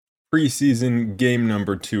Preseason game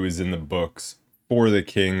number 2 is in the books for the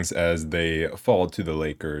Kings as they fall to the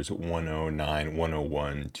Lakers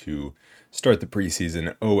 109-101 to start the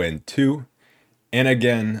preseason 0-2. And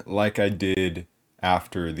again, like I did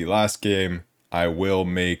after the last game, I will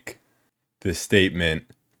make the statement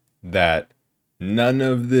that none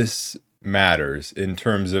of this matters in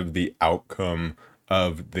terms of the outcome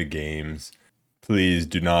of the games. Please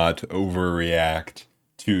do not overreact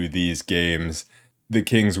to these games. The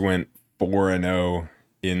Kings went 4-0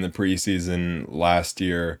 in the preseason last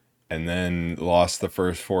year and then lost the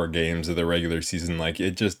first 4 games of the regular season.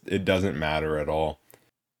 It doesn't matter at all.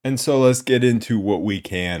 And so let's get into what we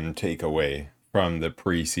can take away from the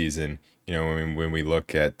preseason. When we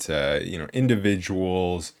look at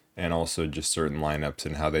individuals and also just certain lineups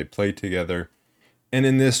and how they play together. And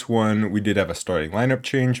in this one, we did have a starting lineup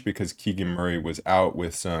change because Keegan Murray was out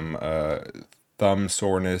with some thumb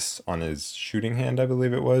soreness on his shooting hand, I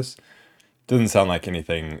believe it was. Doesn't sound like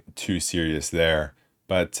anything too serious there.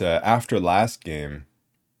 But after last game,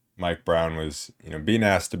 Mike Brown was being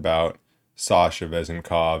asked about Sasha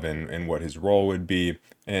Vezenkov and what his role would be.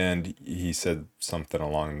 And he said something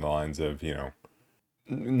along the lines of,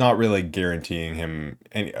 not really guaranteeing him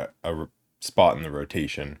a spot in the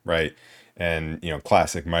rotation, right? And,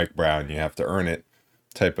 classic Mike Brown, you have to earn it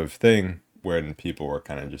type of thing, when people were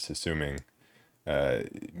kind of just assuming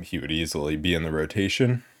he would easily be in the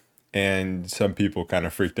rotation. And some people kind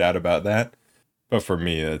of freaked out about that. But for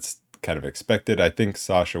me, it's kind of expected. I think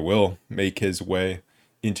Sasha will make his way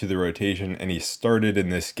into the rotation, and he started in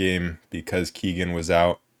this game because Keegan was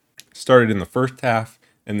out. Started in the first half,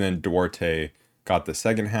 and then Duarte got the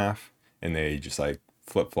second half, and they just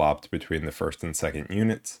flip-flopped between the first and second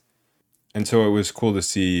units. And so it was cool to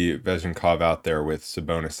see Vezenkov out there with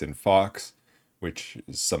Sabonis and Fox, which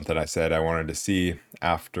is something I said I wanted to see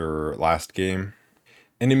after last game.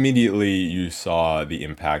 And immediately you saw the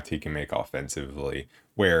impact he can make offensively,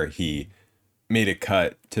 where he made a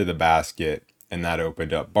cut to the basket, and that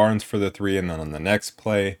opened up Barnes for the 3, and then on the next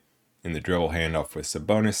play, in the dribble handoff with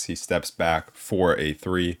Sabonis, he steps back for a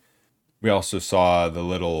 3. We also saw the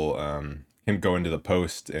little, him go into the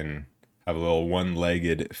post and have a little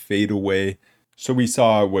one-legged fadeaway. So we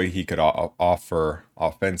saw what he could offer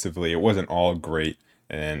offensively. It wasn't all great,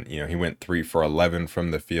 and he went 3 for 11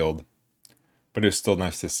 from the field. But it's still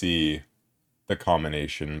nice to see the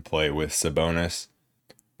combination play with Sabonis.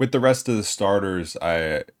 With the rest of the starters,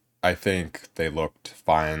 I think they looked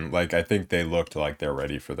fine. I think they looked like they're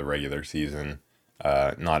ready for the regular season.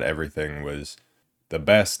 Not everything was the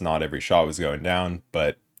best. Not every shot was going down,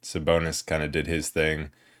 but Sabonis kind of did his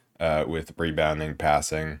thing with rebounding,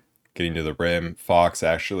 passing, getting to the rim. Fox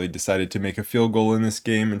actually decided to make a field goal in this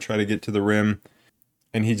game and try to get to the rim.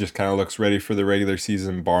 And he just kind of looks ready for the regular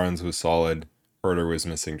season. Barnes was solid. Herter was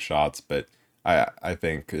missing shots, but I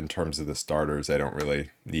think in terms of the starters, I don't really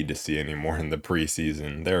need to see any more in the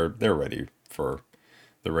preseason. They're ready for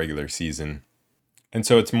the regular season. And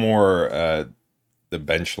so it's more the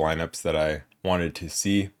bench lineups that I wanted to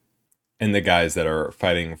see and the guys that are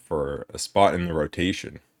fighting for a spot in the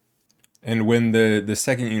rotation. And when the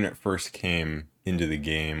second unit first came into the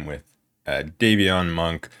game with Davion,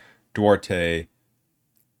 Monk, Duarte,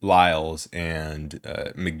 Lyles, and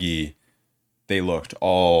McGee, they looked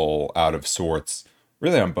all out of sorts,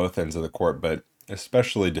 really on both ends of the court, but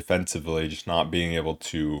especially defensively, just not being able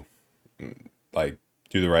to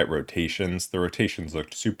do the right rotations. The rotations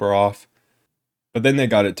looked super off, but then they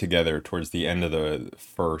got it together towards the end of the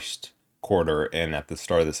first quarter and at the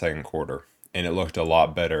start of the second quarter, and it looked a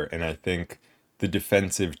lot better. And I think the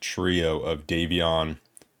defensive trio of Davion,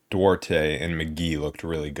 Duarte, and McGee looked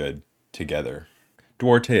really good together.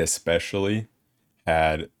 Duarte especially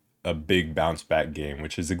had a big bounce back game,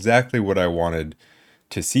 which is exactly what I wanted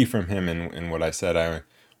to see from him, and what I said I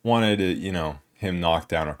wanted him knock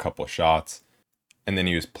down a couple shots, and then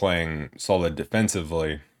he was playing solid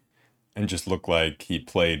defensively and just looked like he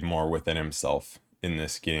played more within himself in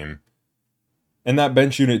this game. And that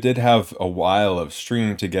bench unit did have a while of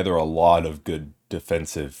stringing together a lot of good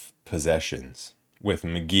defensive possessions, with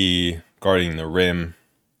McGee guarding the rim.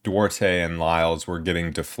 Duarte and Lyles were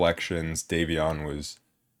getting deflections. Davion was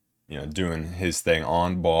doing his thing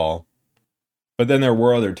on ball. But then there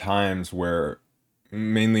were other times where,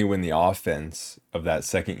 mainly when the offense of that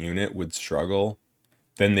second unit would struggle,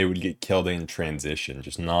 then they would get killed in transition,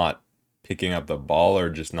 just not picking up the ball or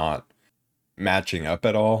just not matching up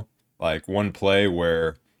at all. Like one play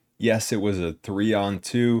where, yes, it was a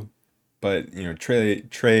 3-on-2, but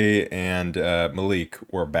Trey and Malik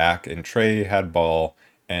were back, and Trey had ball,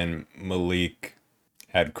 and Malik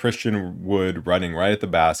had Christian Wood running right at the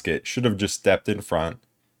basket, should have just stepped in front,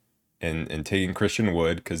 and taking Christian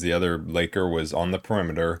Wood because the other Laker was on the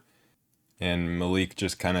perimeter. And Malik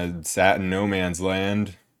just kind of sat in no man's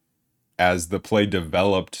land as the play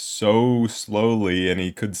developed so slowly and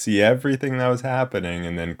he could see everything that was happening.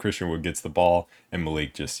 And then Christian Wood gets the ball and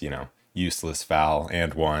Malik just, useless foul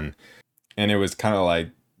and one. And it was kind of like,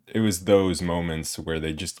 it was those moments where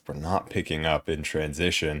they just were not picking up in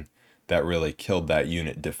transition that really killed that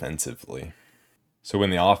unit defensively. So when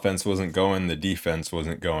the offense wasn't going, the defense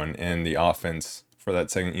wasn't going, and the offense for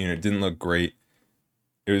that second unit didn't look great.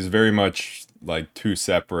 It was very much like two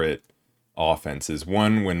separate offenses.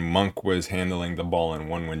 One when Monk was handling the ball and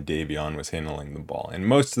one when Davion was handling the ball. And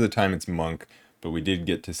most of the time it's Monk, but we did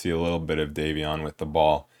get to see a little bit of Davion with the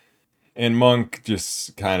ball. And Monk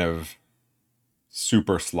just kind of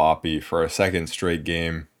super sloppy for a second straight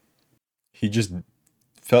game. He just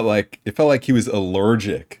felt like he was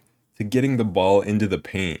allergic to getting the ball into the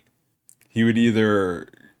paint. He would either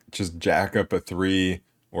just jack up a three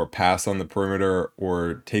or pass on the perimeter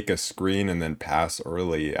or take a screen and then pass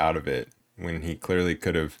early out of it when he clearly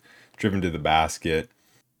could have driven to the basket.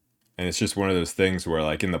 And it's just one of those things where,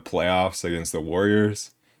 like, in the playoffs against the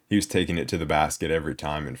Warriors, he was taking it to the basket every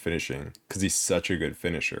time and finishing because he's such a good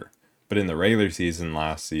finisher. But in the regular season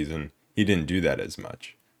last season, he didn't do that as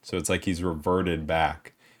much. So it's like he's reverted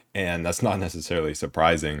back. And that's not necessarily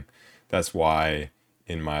surprising. That's why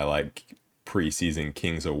in my preseason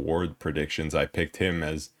Kings Award predictions, I picked him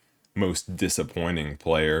as most disappointing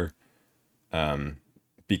player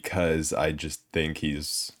because I just think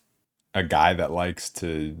he's a guy that likes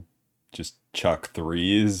to just chuck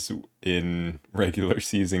threes in regular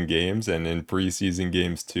season games and in preseason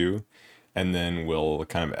games too, and then will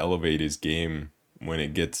kind of elevate his game when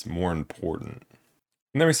it gets more important.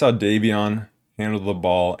 And then we saw Davion handle the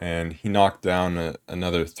ball, and he knocked down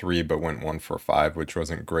another three, but went 1 for 5, which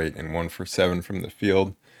wasn't great, and 1 for 7 from the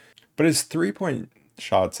field. But his 3-point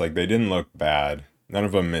shots, they didn't look bad. None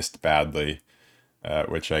of them missed badly,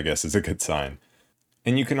 which I guess is a good sign.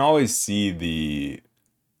 And you can always see the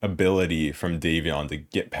ability from Davion to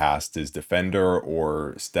get past his defender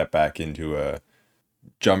or step back into a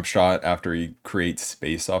jump shot after he creates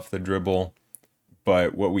space off the dribble.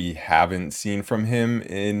 But what we haven't seen from him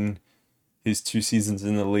in his 2 seasons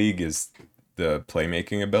in the league is the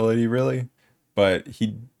playmaking ability, really. But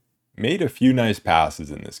he made a few nice passes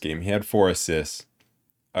in this game. He had 4 assists,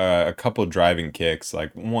 a couple driving kicks,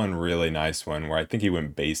 one really nice one where I think he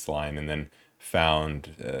went baseline and then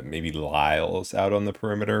found maybe Lyles out on the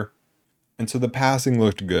perimeter. And so the passing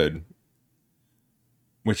looked good,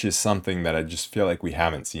 which is something that I just feel like we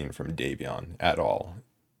haven't seen from Davion at all.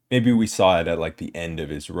 Maybe we saw it at the end of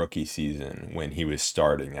his rookie season when he was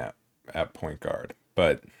starting at point guard.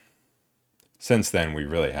 But since then, we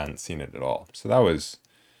really hadn't seen it at all. So that was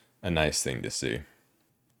a nice thing to see.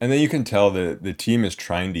 And then you can tell that the team is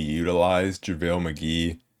trying to utilize JaVale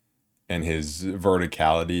McGee and his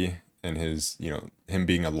verticality and his, him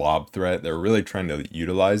being a lob threat. They're really trying to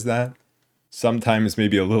utilize that. Sometimes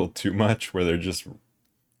maybe a little too much where they're just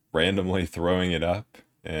randomly throwing it up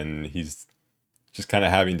and he's just kind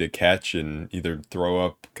of having to catch and either throw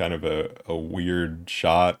up kind of a weird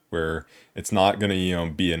shot where it's not going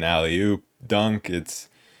to, be an alley-oop dunk. It's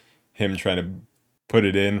him trying to put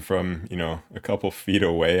it in from, a couple feet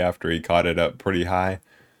away after he caught it up pretty high.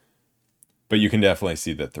 But you can definitely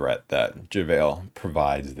see the threat that JaVale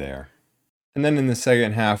provides there. And then in the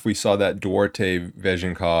second half, we saw that Duarte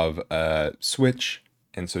Vezenkov switch.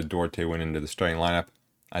 And so Duarte went into the starting lineup.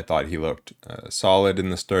 I thought he looked solid in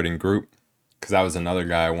the starting group, because that was another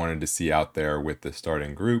guy I wanted to see out there with the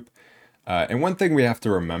starting group. And one thing we have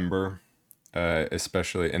to remember,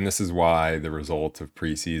 especially, and this is why the result of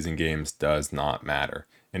preseason games does not matter.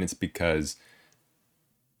 And it's because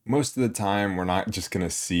most of the time we're not just going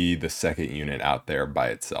to see the second unit out there by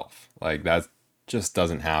itself. That just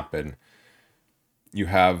doesn't happen. You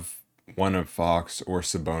have one of Fox or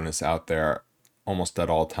Sabonis out there almost at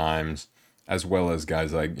all times, as well as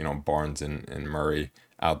guys like, Barnes and Murray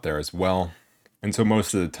out there as well. And so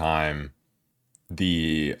most of the time,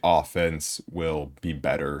 the offense will be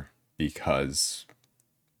better because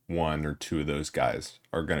 1 or 2 of those guys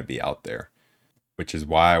are going to be out there, which is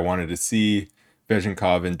why I wanted to see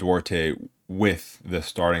Vezenkov and Duarte with the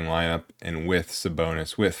starting lineup and with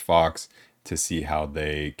Sabonis, with Fox, to see how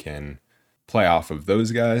they can play off of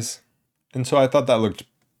those guys. And so I thought that looked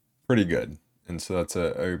pretty good. And so that's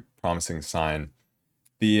a promising sign.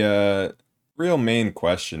 The real main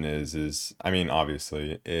question is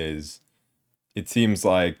obviously it seems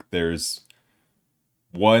like there's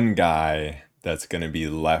one guy that's going to be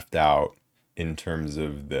left out in terms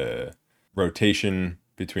of the rotation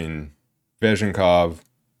between Vezenkov,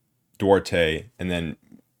 Duarte, and then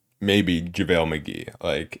maybe JaVale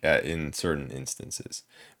McGee, in certain instances.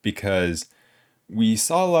 Because we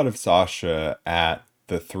saw a lot of Sasha at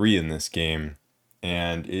the 3 in this game,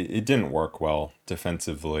 and it didn't work well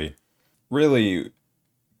defensively. Really,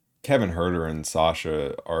 Kevin Huerter and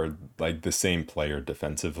Sasha are like the same player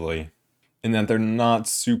defensively, in that they're not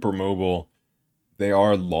super mobile. They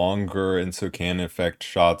are longer and so can affect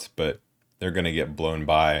shots, but they're going to get blown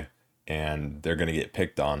by and they're going to get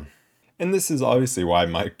picked on. And this is obviously why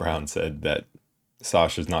Mike Brown said that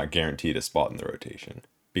Sasha's not guaranteed a spot in the rotation,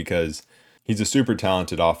 because he's a super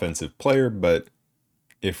talented offensive player, but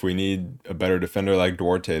if we need a better defender like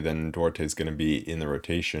Duarte, then Duarte's going to be in the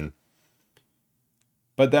rotation.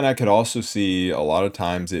 But then I could also see a lot of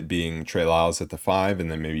times it being Trey Lyles at the 5,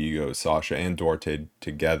 and then maybe you go Sasha and Duarte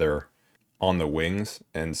together on the wings.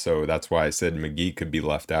 And so that's why I said McGee could be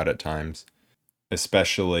left out at times,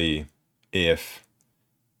 especially if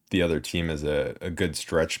the other team is a good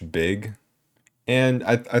stretch big. And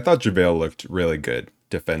I thought JaVale looked really good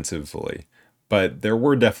defensively, but there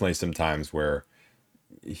were definitely some times where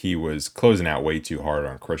he was closing out way too hard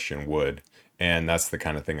on Christian Wood. And that's the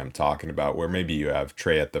kind of thing I'm talking about, where maybe you have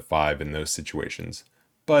Trey at the 5 in those situations.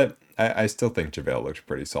 But I still think JaVale looked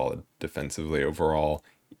pretty solid defensively overall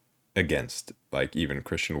against even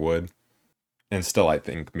Christian Wood. And still, I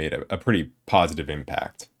think, made a pretty positive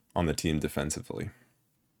impact on the team defensively.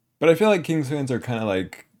 But I feel like Kings fans are kind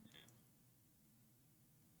of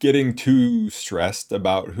getting too stressed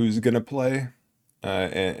about who's going to play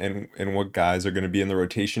and what guys are going to be in the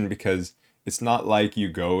rotation, because it's not like you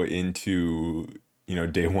go into,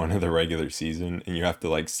 day 1 of the regular season and you have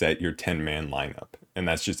to set your 10-man lineup and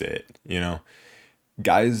that's just it.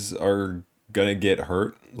 Guys are going to get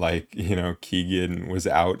hurt. Keegan was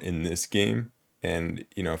out in this game, and,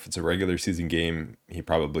 if it's a regular season game, he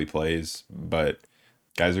probably plays, but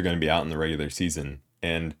guys are going to be out in the regular season.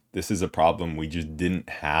 And this is a problem we just didn't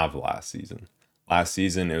have last season. Last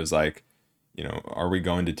season, it was are we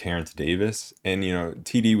going to Terrence Davis? And,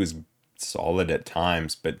 TD was solid at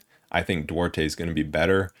times, but I think Duarte is going to be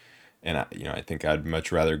better. And, I think I'd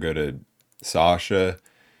much rather go to Sasha.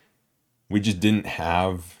 We just didn't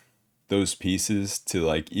have those pieces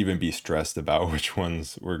to even be stressed about which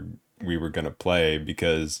ones we were going to play,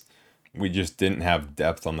 because we just didn't have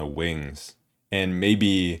depth on the wings. And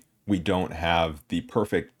maybe we don't have the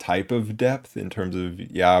perfect type of depth in terms of,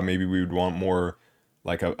 maybe we would want more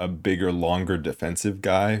a bigger, longer defensive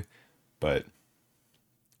guy, but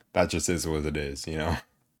that just is what it is,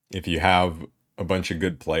 If you have a bunch of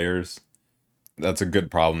good players, that's a good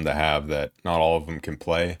problem to have, that not all of them can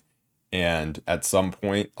play. And at some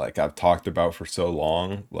point, I've talked about for so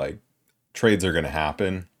long, trades are going to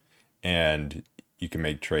happen, and you can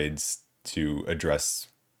make trades to address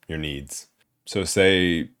your needs. So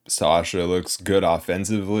say Sasha looks good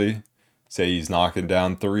offensively, say he's knocking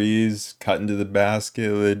down threes, cutting to the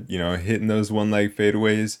basket, hitting those one leg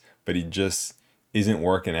fadeaways, but he just isn't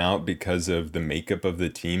working out because of the makeup of the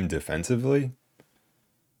team defensively.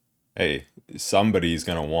 Hey, somebody's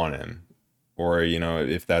going to want him. Or,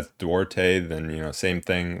 if that's Duarte, then, same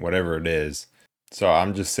thing, whatever it is. So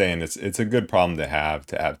I'm just saying it's a good problem to have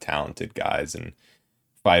talented guys and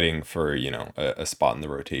fighting for, a spot in the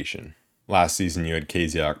rotation. Last season, you had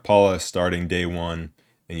KZ Okpala starting day 1,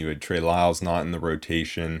 and you had Trey Lyles not in the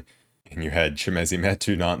rotation, and you had Chimezie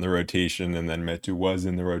Metu not in the rotation, and then Metu was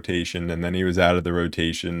in the rotation, and then he was out of the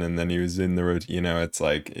rotation, and then he was in the rotation. It's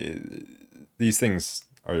these things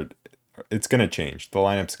it's going to change. The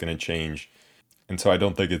lineup's going to change. And so I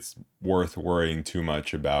don't think it's worth worrying too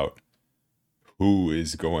much about who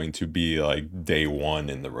is going to be day 1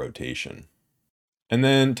 in the rotation. And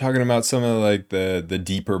then talking about some of the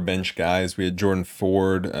deeper bench guys, we had Jordan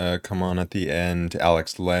Ford come on at the end,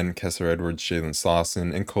 Alex Len, Kessler Edwards, Jalen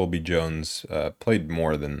Slauson, and Colby Jones played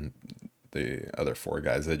more than the other 4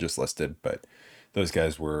 guys I just listed, but those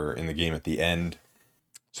guys were in the game at the end.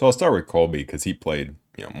 So I'll start with Colby because he played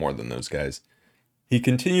more than those guys. He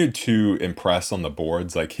continued to impress on the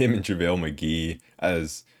boards, him and JaVale McGee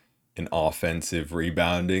as an offensive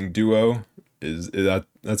rebounding duo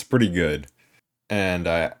that's pretty good. And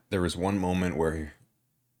there was one moment where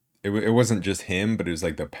it wasn't just him, but it was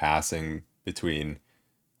the passing between,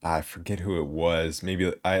 I forget who it was. Maybe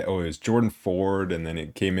it was Jordan Ford, and then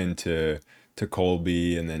it came into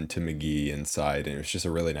Colby, and then to McGee inside, and it was just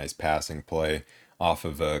a really nice passing play off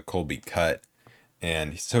of a Colby cut.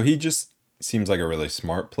 And so he just seems like a really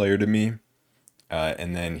smart player to me.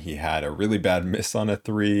 And then he had a really bad miss on a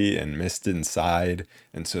 3 and missed inside.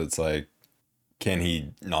 And so it's can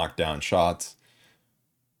he knock down shots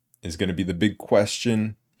is going to be the big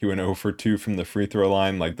question. He went 0 for 2 from the free throw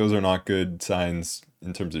line. Like, those are not good signs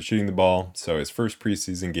in terms of shooting the ball. So his first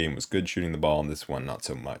preseason game was good shooting the ball, and this one not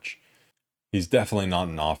so much. He's definitely not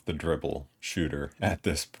an off the dribble shooter at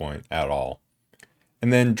this point at all.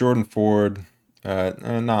 And then Jordan Ford,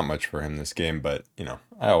 not much for him this game, but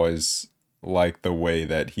I always like the way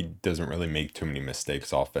that he doesn't really make too many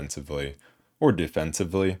mistakes offensively or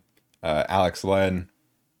defensively. Alex Len,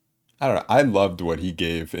 I don't know. I loved what he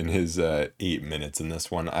gave in his 8 minutes in this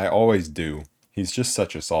one. I always do. He's just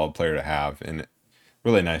such a solid player to have, and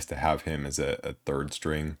really nice to have him as a third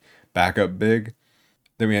string backup big.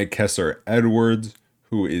 Then we had Kessler Edwards,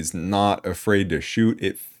 who is not afraid to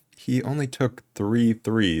shoot. He only took 3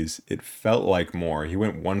 threes. It felt like more. He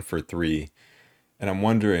went 1 for 3. And I'm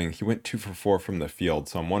wondering, he went 2 for 4 from the field.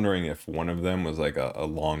 So I'm wondering if one of them was like a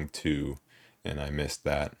long 2, and I missed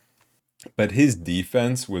that. But his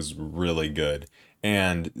defense was really good.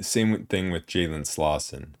 And same thing with Jalen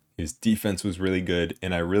Slauson. His defense was really good,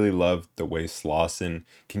 and I really loved the way Slauson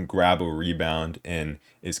can grab a rebound and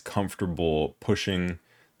is comfortable pushing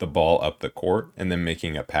the ball up the court and then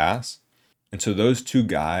making a pass. And so those two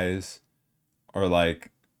guys are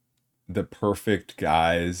like the perfect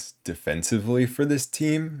guys defensively for this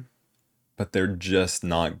team, but they're just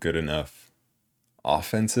not good enough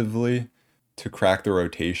offensively to crack the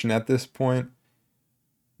rotation at this point,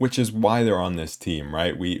 which is why they're on this team,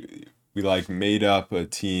 right? We like made up a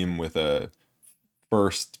team with a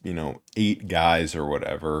first, 8 guys or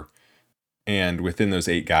whatever, and within those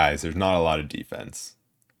 8 guys, there's not a lot of defense.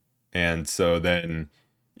 And so then,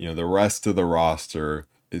 the rest of the roster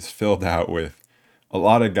is filled out with a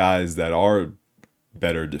lot of guys that are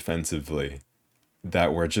better defensively,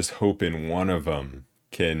 that we're just hoping one of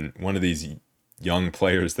these young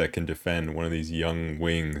players that can defend, one of these young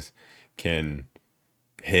wings can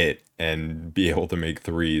hit and be able to make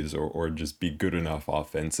threes or just be good enough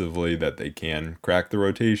offensively that they can crack the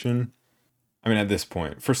rotation. I mean, at this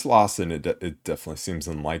point, for Slauson, it definitely seems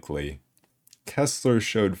unlikely. Kessler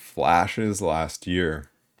showed flashes last year,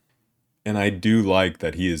 and I do like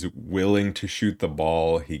that he is willing to shoot the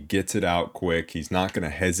ball. He gets it out quick. He's not going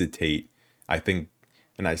to hesitate. I think,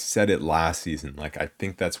 and I said it last season, like, I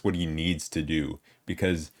think that's what he needs to do,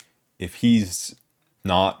 because if he's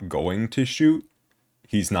not going to shoot,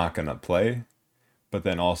 he's not going to play. But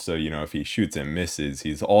then also, if he shoots and misses,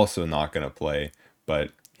 he's also not going to play,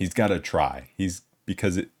 but he's got to try.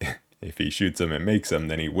 If he shoots them and makes them,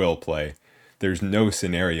 then he will play. There's no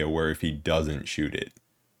scenario where if he doesn't shoot it,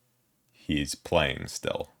 he's playing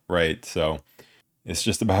still, right? So it's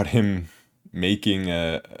just about him making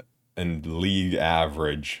a league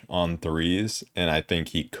average on threes, and I think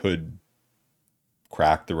he could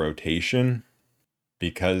crack the rotation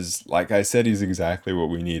because, like I said, he's exactly what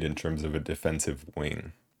we need in terms of a defensive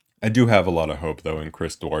wing. I do have a lot of hope, though, in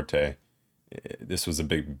Chris Duarte. This was a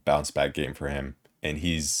big bounce back game for him, and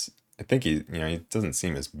I think he doesn't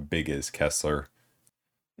seem as big as Kessler.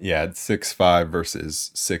 Yeah, it's 6'5" versus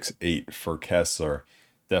 6'8" for Kessler.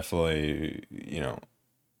 Definitely,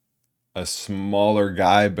 a smaller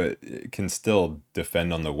guy, but can still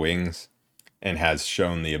defend on the wings and has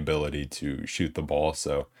shown the ability to shoot the ball.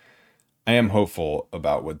 So I am hopeful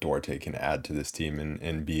about what Duarte can add to this team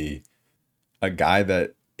and be a guy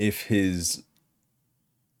that, if his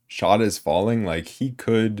shot is falling, like, he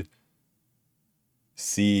could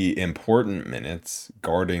see important minutes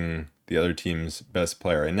guarding the other team's best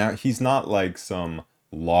player. And now he's not like some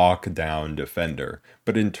lockdown defender,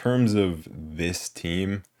 but in terms of this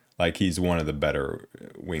team, like, he's one of the better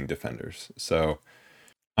wing defenders. So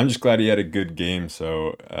I'm just glad he had a good game.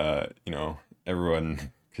 So,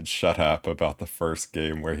 everyone could shut up about the first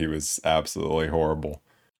game where he was absolutely horrible.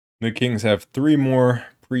 The Kings have 3 more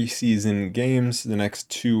preseason games. The next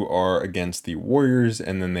 2 are against the Warriors,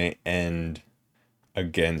 and then they end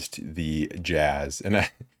against the Jazz. And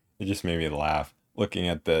it just made me laugh looking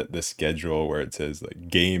at the schedule where it says, like,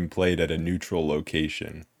 game played at a neutral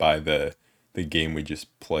location by the game we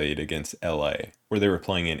just played against LA, where they were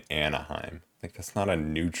playing in Anaheim. Like, that's not a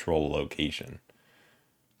neutral location.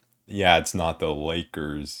 Yeah, it's not the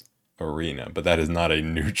Lakers arena, but that is not a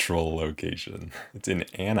neutral location. It's in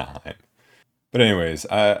Anaheim. But anyways,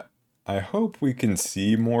 I hope we can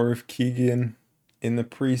see more of Keegan in the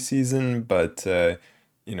preseason, but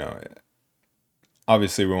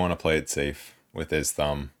obviously we want to play it safe with his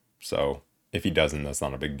thumb. So if he doesn't, that's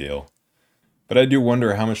not a big deal. But I do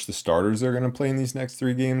wonder how much the starters are going to play in these next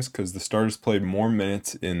 3 games, because the starters played more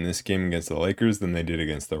minutes in this game against the Lakers than they did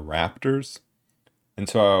against the Raptors. And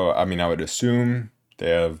so, I would assume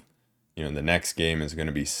they have, the next game is going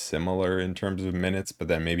to be similar in terms of minutes, but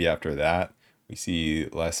then maybe after that, we see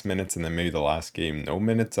less minutes, and then maybe the last game no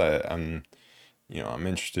minutes. I'm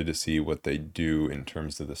interested to see what they do in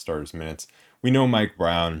terms of the starters' minutes. We know Mike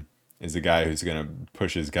Brown is a guy who's going to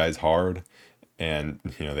push his guys hard, and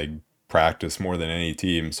they practice more than any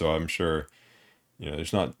team, so I'm sure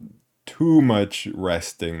there's not too much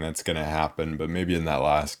resting that's going to happen, but maybe in that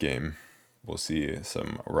last game we'll see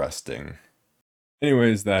some resting.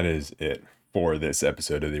 Anyways, that is it for this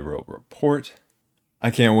episode of the Real Report. I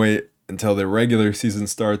can't wait until the regular season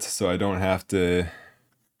starts so I don't have to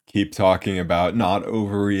keep talking about not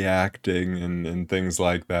overreacting and things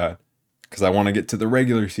like that. Because I want to get to the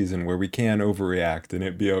regular season where we can overreact and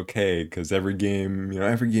it be okay, because every game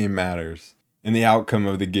matters. And the outcome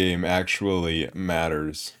of the game actually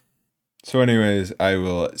matters. So anyways, I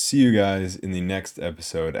will see you guys in the next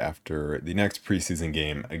episode after the next preseason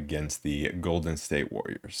game against the Golden State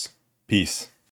Warriors. Peace.